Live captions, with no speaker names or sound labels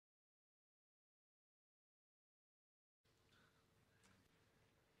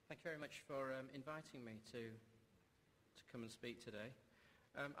Thank you very much for inviting me to come and speak today.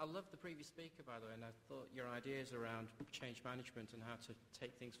 I love the previous speaker, by the way, and I thought your ideas around change management and how to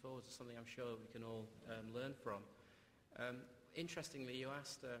take things forward is something I'm sure we can all learn from. Interestingly, you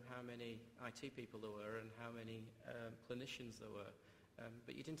asked how many IT people there were and how many clinicians there were,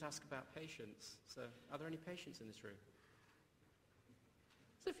 but you didn't ask about patients. So are there any patients in this room?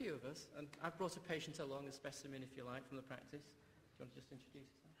 There's a few of us, and I've brought a patient along, a specimen if you like, from the practice. Do you want to just introduce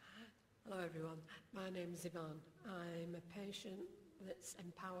yourself? Hello everyone, my name is Yvonne. I'm a patient that's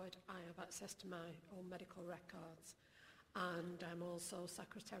empowered. I have access to my own medical records, and I'm also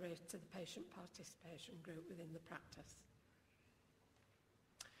secretary to the patient participation group within the practice.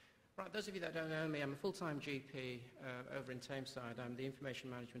 Right, those of you that don't know me, I'm a full-time GP over in Tameside. I'm the information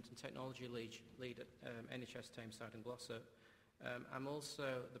management and technology lead at NHS Tameside and Glossop. I'm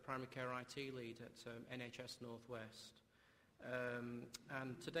also the primary care IT lead at NHS Northwest.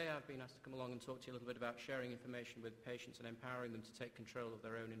 And today I've been asked to come along and talk to you a little bit about sharing information with patients and empowering them to take control of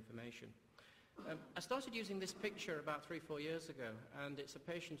their own information. I started using this picture about 3-4 years ago, and it's a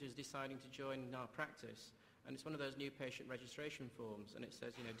patient who's deciding to join our practice, and it's one of those new patient registration forms, and it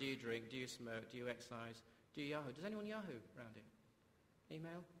says, you know, do you drink, do you smoke, do you exercise, do you Yahoo? Does anyone Yahoo around here?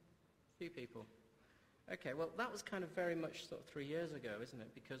 Email? A few people. Okay, well that was kind of very much sort of 3 years ago, isn't it?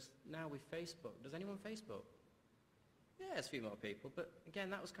 Because now with Facebook, does anyone Facebook? Yeah, there's a few more people, but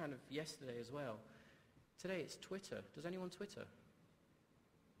again, that was kind of yesterday as well. Today it's Twitter. Does anyone Twitter?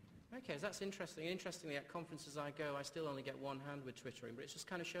 Okay, so that's interesting. Interestingly, at conferences I go, I still only get one hand with Twittering, but it's just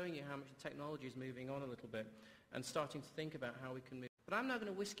kind of showing you how much the technology is moving on a little bit and starting to think about how we can move. But I'm now going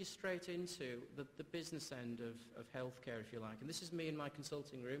to whisk you straight into the business end of healthcare, if you like. And this is me in my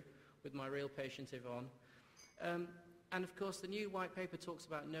consulting room with my real patient, Yvonne. And of course, the new white paper talks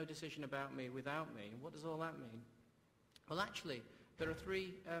about no decision about me without me. And what does all that mean? Well, actually, there are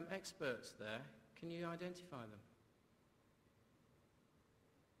 3 experts there. Can you identify them?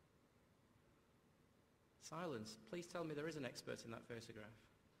 Silence. Please tell me there is an expert in that photograph.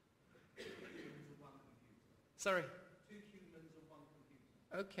 2 humans and 1 computer. Sorry? 2 humans and 1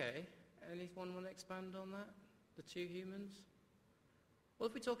 computer. Okay. Anyone want to expand on that? The 2 humans? Well,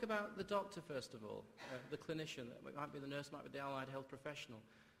 if we talk about the doctor, first of all, the clinician, it might be the nurse, might be the allied health professional.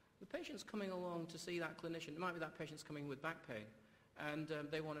 The patient's coming along to see that clinician. It might be that patient's coming with back pain, and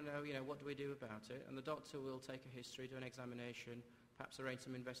they want to know, you know, what do we do about it? And the doctor will take a history, do an examination, perhaps arrange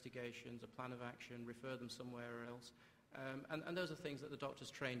some investigations, a plan of action, refer them somewhere else. And those are things that the doctor's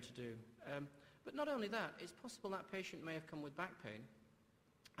trained to do. But not only that, it's possible that patient may have come with back pain,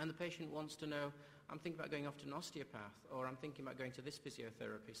 and the patient wants to know, I'm thinking about going off to an osteopath, or I'm thinking about going to this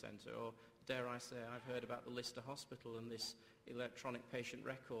physiotherapy centre, or dare I say, I've heard about the Lister Hospital and this electronic patient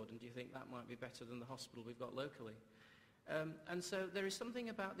record, and do you think that might be better than the hospital we've got locally? And so there is something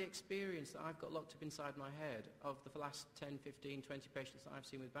about the experience that I've got locked up inside my head of the last 10, 15, 20 patients that I've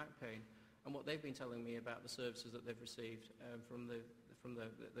seen with back pain, and what they've been telling me about the services that they've received from the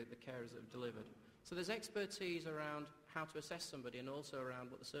carers that have delivered. So there's expertise around how to assess somebody and also around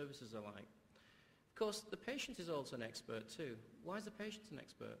what the services are like. Of course, the patient is also an expert too. Why is the patient an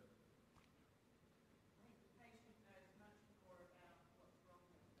expert? I think the patient knows much more about what's wrong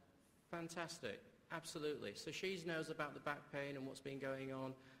with them. Fantastic. Absolutely. So she knows about the back pain and what's been going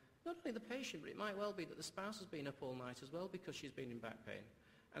on. Not only the patient, but it might well be that the spouse has been up all night as well because she's been in back pain.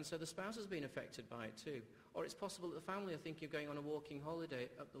 And so the spouse has been affected by it too. Or it's possible that the family are thinking of going on a walking holiday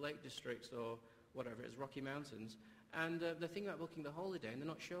up the Lake Districts or whatever it is, Rocky Mountains, and they're thinking about booking the holiday and they're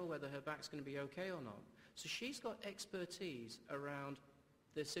not sure whether her back's going to be okay or not. So she's got expertise around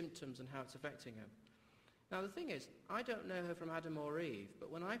the symptoms and how it's affecting her. Now the thing is, I don't know her from Adam or Eve, but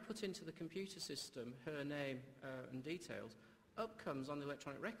when I put into the computer system her name and details, up comes on the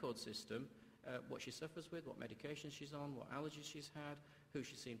electronic record system what she suffers with, what medications she's on, what allergies she's had, who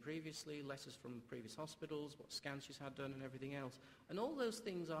she's seen previously, letters from previous hospitals, what scans she's had done and everything else. And all those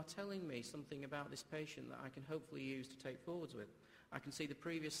things are telling me something about this patient that I can hopefully use to take forwards with. I can see the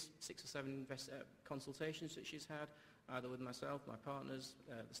previous 6 or 7 consultations that she's had, either with myself, my partners,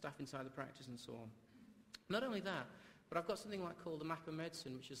 the staff inside the practice and so on. Not only that, but I've got something called the map of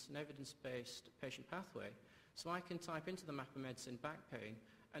medicine, which is an evidence-based patient pathway. So I can type into the map of medicine back pain,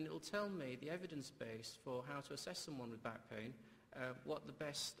 and it'll tell me the evidence base for how to assess someone with back pain, what the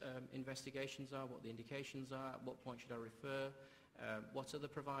best investigations are, what the indications are, at what point should I refer, what other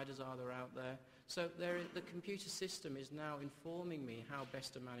providers are there out there. So the computer system is now informing me how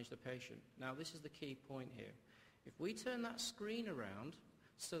best to manage the patient. Now this is the key point here. If we turn that screen around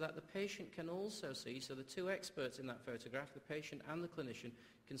so that the patient can also see, so the 2 experts in that photograph, the patient and the clinician,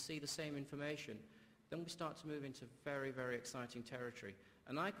 can see the same information, then we start to move into very, very exciting territory.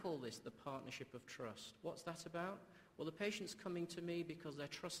 And I call this the partnership of trust. What's that about? Well, the patient's coming to me because they're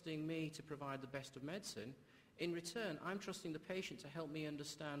trusting me to provide the best of medicine. In return, I'm trusting the patient to help me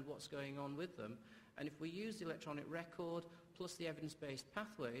understand what's going on with them. And if we use the electronic record plus the evidence-based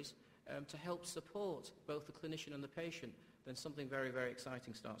pathways to help support both the clinician and the patient, then something very, very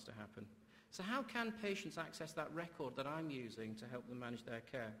exciting starts to happen. So how can patients access that record that I'm using to help them manage their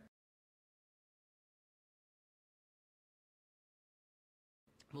care?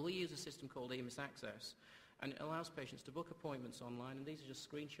 Well, we use a system called EMIS Access, and it allows patients to book appointments online, and these are just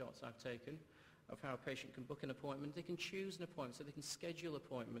screenshots I've taken of how a patient can book an appointment. They can choose an appointment, so they can schedule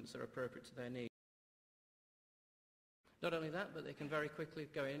appointments that are appropriate to their needs. Not only that, but they can very quickly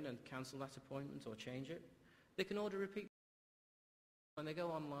go in and cancel that appointment or change it. They can order repeat. When they go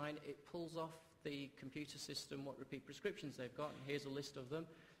online, it pulls off the computer system what repeat prescriptions they've got, and here's a list of them.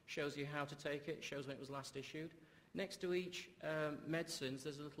 Shows you how to take it, shows when it was last issued. Next to each medicines,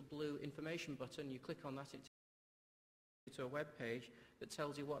 there's a little blue information button. You click on that, it takes you to a web page that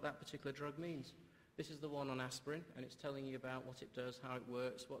tells you what that particular drug means. This is the one on aspirin, and it's telling you about what it does, how it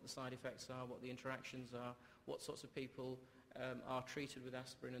works, what the side effects are, what the interactions are, what sorts of people are treated with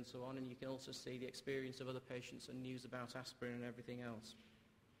aspirin and so on, and you can also see the experience of other patients and news about aspirin and everything else.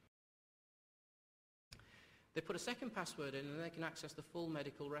 They put a second password in and they can access the full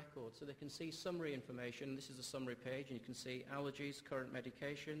medical record, so they can see summary information. This is a summary page, and you can see allergies, current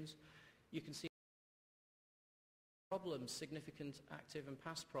medications. You can see problems, significant active and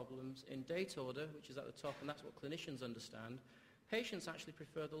past problems in date order, which is at the top, and that's what clinicians understand. Patients actually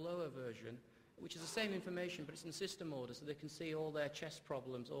prefer the lower version, which is the same information, but it's in system order, so they can see all their chest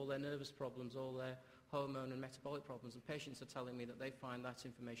problems, all their nervous problems, all their hormone and metabolic problems, and patients are telling me that they find that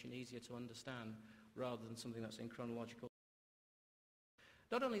information easier to understand rather than something that's in chronological.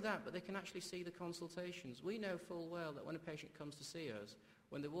 Not only that, but they can actually see the consultations. We know full well that when a patient comes to see us,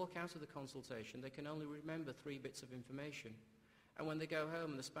 when they walk out of the consultation, they can only remember 3 bits of information. And when they go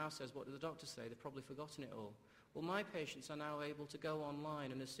home and the spouse says, "What did the doctor say?" they've probably forgotten it all. Well, my patients are now able to go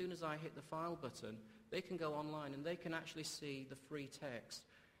online, and as soon as I hit the file button, they can go online and they can actually see the free text.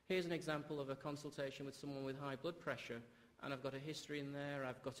 Here's an example of a consultation with someone with high blood pressure, and I've got a history in there,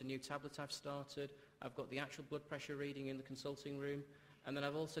 I've got a new tablet I've started, I've got the actual blood pressure reading in the consulting room, and then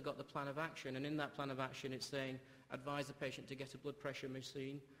I've also got the plan of action, and in that plan of action it's saying, advise the patient to get a blood pressure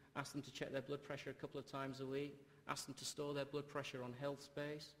machine, ask them to check their blood pressure a couple of times a week, ask them to store their blood pressure on health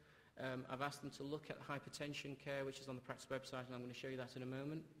space. I've asked them to look at hypertension care, which is on the Practice website, and I'm going to show you that in a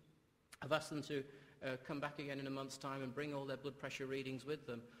moment. I've asked them to come back again in a month's time and bring all their blood pressure readings with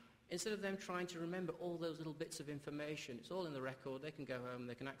them. Instead of them trying to remember all those little bits of information, it's all in the record. They can go home,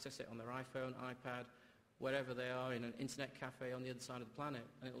 they can access it on their iPhone, iPad, wherever they are, in an internet cafe on the other side of the planet,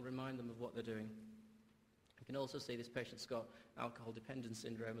 and it will remind them of what they're doing. You can also see this patient's got alcohol dependence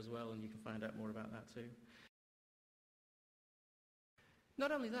syndrome as well, and you can find out more about that too.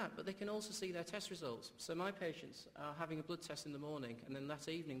 Not only that, but they can also see their test results. So my patients are having a blood test in the morning, and then that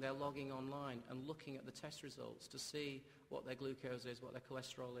evening they're logging online and looking at the test results to see what their glucose is, what their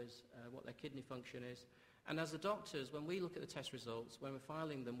cholesterol is, what their kidney function is. And as the doctors, when we look at the test results, when we're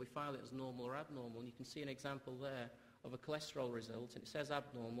filing them, we file it as normal or abnormal. And you can see an example there of a cholesterol result, and it says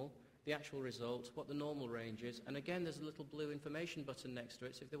abnormal, the actual result, what the normal range is. And again, there's a little blue information button next to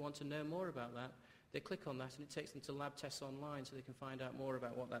it, so if they want to know more about that, they click on that and it takes them to Lab Tests Online so they can find out more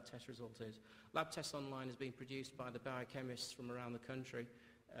about what that test result is. Lab Tests Online is being produced by the biochemists from around the country,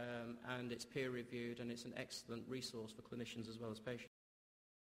 and it's peer-reviewed, and it's an excellent resource for clinicians as well as patients.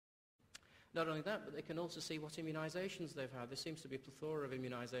 Not only that, but they can also see what immunisations they've had. There seems to be a plethora of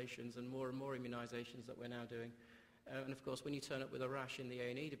immunisations and more immunisations that we're now doing. And of course, when you turn up with a rash in the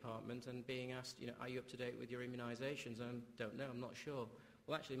A&E department and being asked, are you up to date with your immunisations? And don't know, I'm not sure.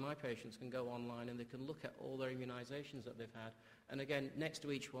 Well, actually, my patients can go online and they can look at all their immunisations that they've had. And again, next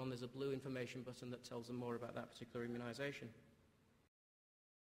to each one, there's a blue information button that tells them more about that particular immunisation.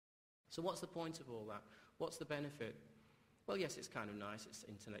 So what's the point of all that? What's the benefit? Well, yes, it's kind of nice, it's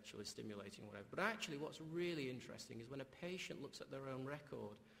intellectually stimulating, whatever. But actually, what's really interesting is when a patient looks at their own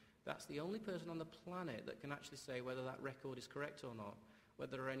record, that's the only person on the planet that can actually say whether that record is correct or not,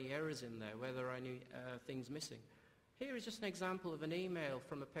 whether there are any errors in there, whether there are any things missing. Here is just an example of an email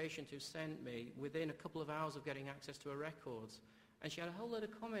from a patient who sent me within a couple of hours of getting access to her records. And she had a whole load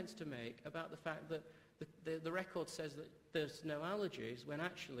of comments to make about the fact that the record says that there's no allergies, when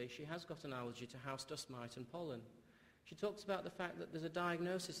actually she has got an allergy to house dust mite and pollen. She talks about the fact that there's a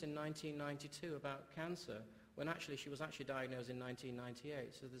diagnosis in 1992 about cancer, when actually she was actually diagnosed in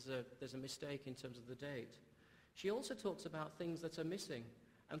 1998, so there's a mistake in terms of the date. She also talks about things that are missing,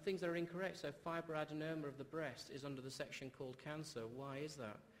 and things that are incorrect. So fibroadenoma of the breast is under the section called cancer. Why is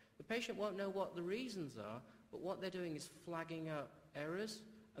that? The patient won't know what the reasons are, but what they're doing is flagging up errors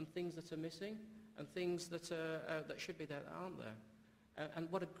and things that are missing and things that should be there that aren't there.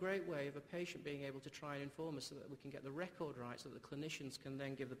 And what a great way of a patient being able to try and inform us so that we can get the record right so that the clinicians can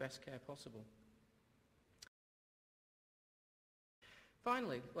then give the best care possible.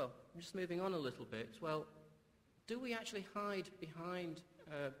 Finally, well, just moving on a little bit, well, do we actually hide behind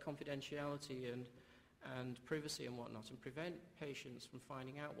confidentiality and privacy and whatnot and prevent patients from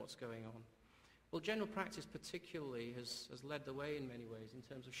finding out what's going on? Well, general practice particularly has led the way in many ways in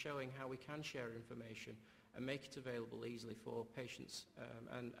terms of showing how we can share information and make it available easily for patients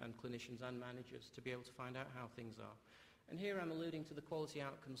and clinicians and managers to be able to find out how things are. And here I'm alluding to the Quality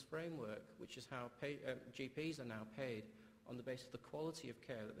Outcomes Framework, which is how GPs are now paid on the basis of the quality of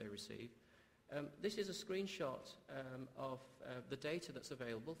care that they receive. This is a screenshot of the data that's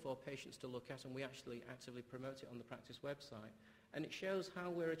available for patients to look at, and we actually actively promote it on the practice website. And it shows how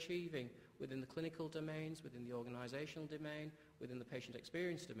we're achieving within the clinical domains, within the organisational domain, within the patient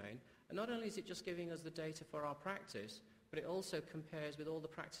experience domain. And not only is it just giving us the data for our practice, but it also compares with all the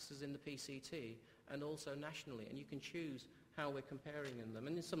practices in the PCT and also nationally. And you can choose how we're comparing in them.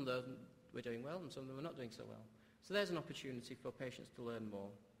 And in some of them we're doing well and some of them are not doing so well. So there's an opportunity for patients to learn more.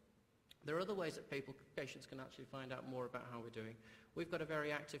 There are other ways that patients can actually find out more about how we're doing. We've got a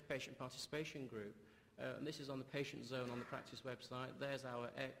very active patient participation group. And this is on the patient zone on the practice website. There's our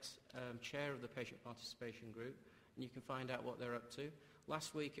ex-chair of the patient participation group, and you can find out what they're up to.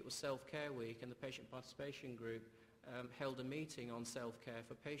 Last week it was self-care week, and the patient participation group held a meeting on self-care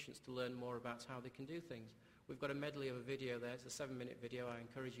for patients to learn more about how they can do things. We've got a medley of a video there. It's a 7-minute video. I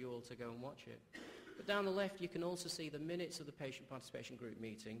encourage you all to go and watch it. But down the left you can also see the minutes of the patient participation group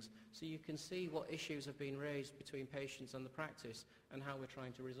meetings, so you can see what issues have been raised between patients and the practice and how we're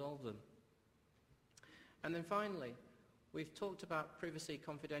trying to resolve them. And then finally, we've talked about privacy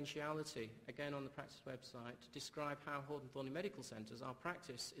confidentiality, again on the practice website, to describe how Hawthorne Thornley Medical Centres, our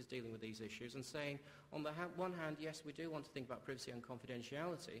practice, is dealing with these issues and saying, on the one hand, yes, we do want to think about privacy and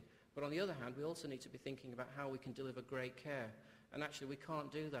confidentiality, but on the other hand, we also need to be thinking about how we can deliver great care. And actually, we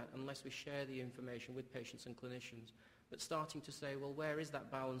can't do that unless we share the information with patients and clinicians. But starting to say, well, where is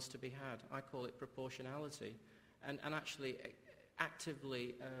that balance to be had? I call it proportionality. And actually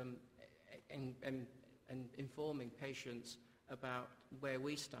actively and informing patients about where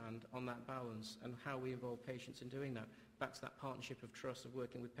we stand on that balance and how we involve patients in doing that. Back to that partnership of trust of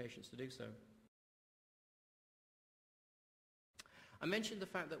working with patients to do so. I mentioned the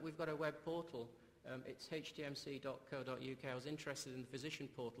fact that we've got a web portal. It's htmc.co.uk. I was interested in the physician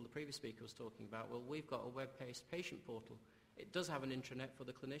portal the previous speaker was talking about. Well, we've got a web-based patient portal. It does have an intranet for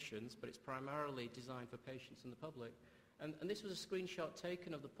the clinicians, but it's primarily designed for patients and the public. And this was a screenshot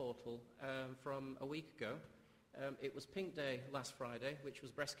taken of the portal from a week ago. It was Pink Day last Friday, which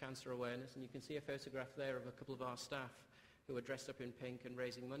was breast cancer awareness, and you can see a photograph there of a couple of our staff who are dressed up in pink and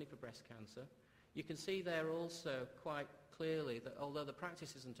raising money for breast cancer. You can see there also quite clearly that although the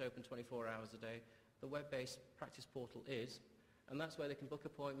practice isn't open 24 hours a day, the web-based practice portal is, and that's where they can book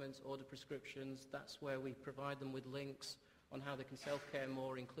appointments, order prescriptions. That's where we provide them with links on how they can self-care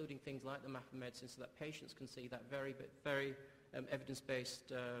more, including things like the map of medicine, so that patients can see that very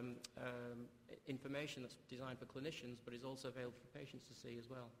evidence-based information that's designed for clinicians, but is also available for patients to see as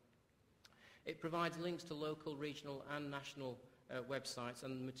well. It provides links to local, regional and national websites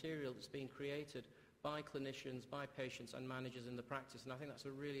and the material that's being created by clinicians, by patients and managers in the practice, and I think that's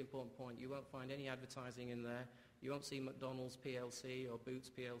a really important point. You won't find any advertising in there. You won't see McDonald's PLC or Boots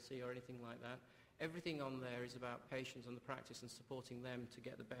PLC or anything like that. Everything on there is about patients and the practice and supporting them to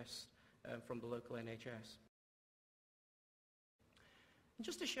get the best from the local NHS. And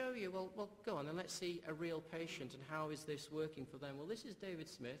just to show you, well, go on and let's see a real patient and how is this working for them. Well, this is David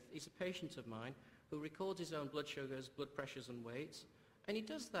Smith. He's a patient of mine who records his own blood sugars, blood pressures and weights. And he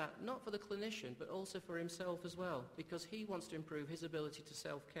does that not for the clinician, but also for himself as well, because he wants to improve his ability to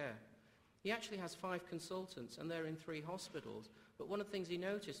self-care. He actually has 5 consultants, and they're in 3 hospitals. But one of the things he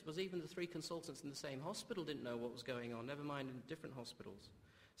noticed was even the 3 consultants in the same hospital didn't know what was going on, never mind in different hospitals.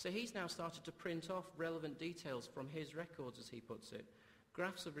 So he's now started to print off relevant details from his records, as he puts it,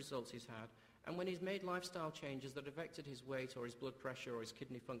 graphs of results he's had, and when he's made lifestyle changes that affected his weight or his blood pressure or his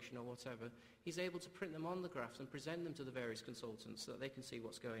kidney function or whatever, he's able to print them on the graphs and present them to the various consultants so that they can see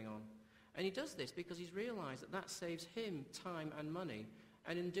what's going on. And he does this because he's realised that that saves him time and money.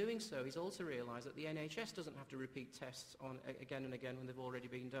 And in doing so, he's also realised that the NHS doesn't have to repeat tests on again and again when they've already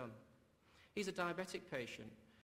been done. He's a diabetic patient,